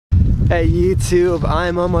Hey YouTube,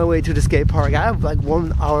 I'm on my way to the skate park. I have like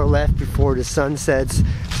 1 hour left before the sun sets,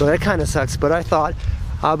 so that kind of sucks. But I thought,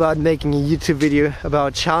 how about making a YouTube video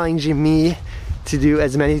about challenging me to do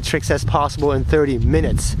as many tricks as possible in 30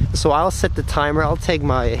 minutes. So I'll set the timer, I'll take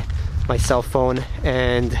my cell phone,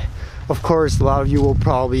 and of course a lot of you will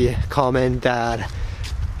probably comment that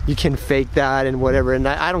you can fake that and whatever, and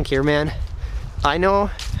I don't care, man. I know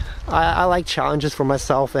I like challenges for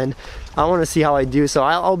myself and I want to see how I do, so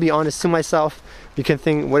I'll be honest to myself. You can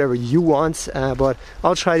think whatever you want, but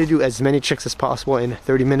I'll try to do as many tricks as possible in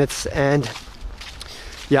 30 minutes. And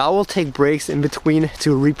yeah, I will take breaks in between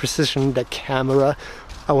to reposition the camera.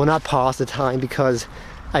 I will not pause the time because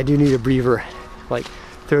I do need a breather. Like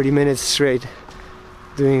 30 minutes straight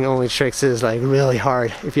doing only tricks is like really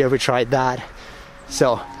hard if you ever tried that.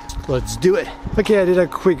 So let's do it. Okay, I did a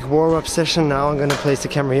quick warm-up session. Now I'm gonna place the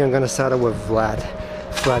camera here. I'm gonna start out with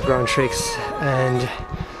flat ground tricks, and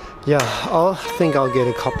yeah, I think I'll get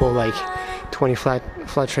a couple like 20 flat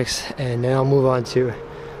tricks, and then I'll move on to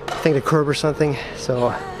I think the curb or something.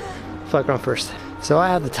 So flat ground first. So I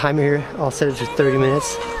have the timer here. I'll set it to 30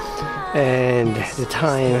 minutes, and the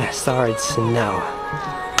time starts now.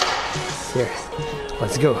 Here,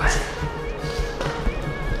 let's go.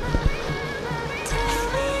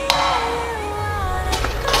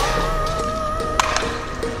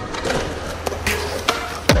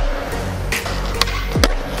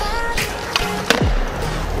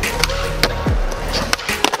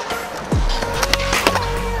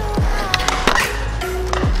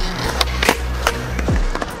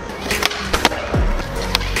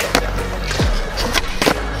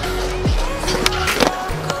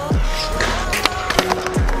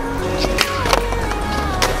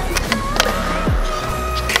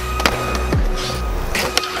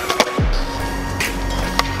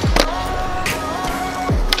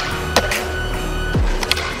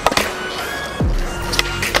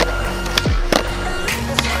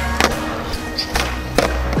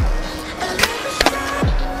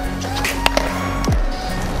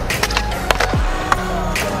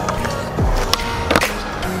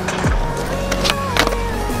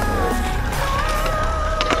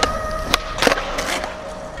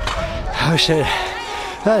 Oh shit,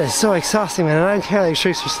 that is so exhausting, man. I don't care, like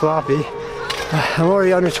tricks are sloppy. I'm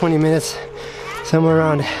already under 20 minutes, somewhere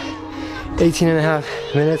around 18 and a half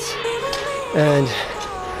minutes, and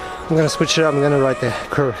I'm gonna switch it up. I'm gonna ride the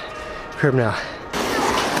curb now.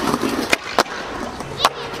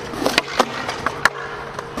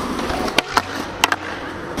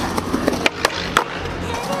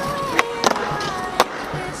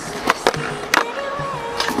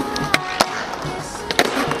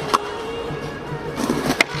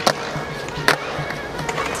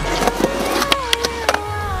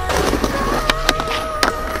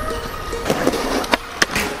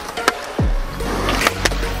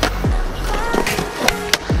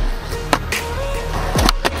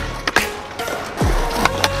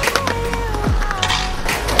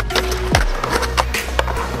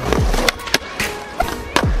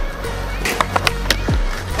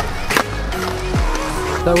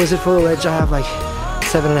 That was it for the ledge. I have like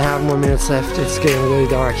 7.5 more minutes left. It's getting really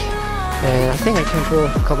dark, and I think I can pull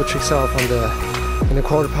a couple tricks off on in the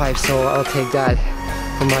quarter pipe, so I'll take that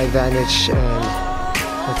for my advantage, and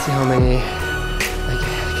let's see how many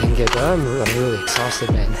I can get. I'm really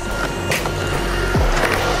exhausted, man.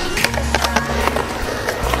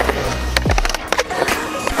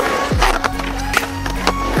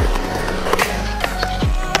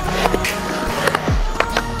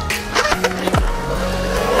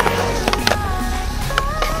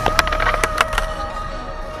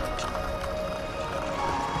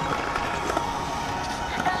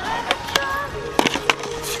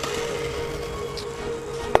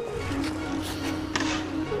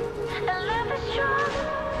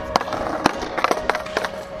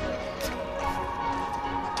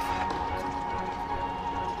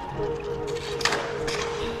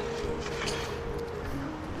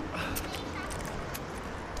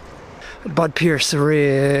 Butt pierce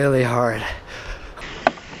really hard.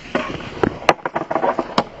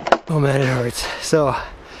 Oh man, it hurts. So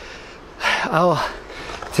I'll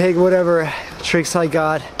take whatever tricks I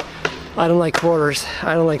got. I don't like quarters.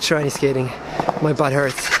 I don't like shiny skating. My butt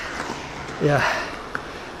hurts. Yeah,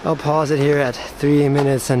 I'll pause it here at 3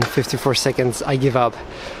 minutes and 54 seconds. I give up.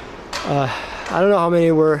 I don't know how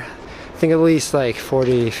many were. I think at least like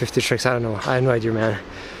 40, 50 tricks. I don't know. I have no idea,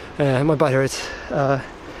 man. My butt hurts.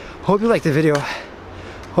 Hope you liked the video.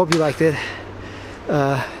 Hope you liked it.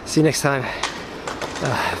 See you next time.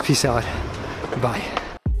 Peace out. Bye.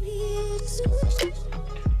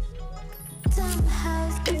 Somehow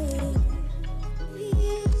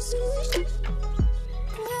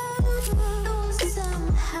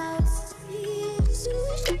house.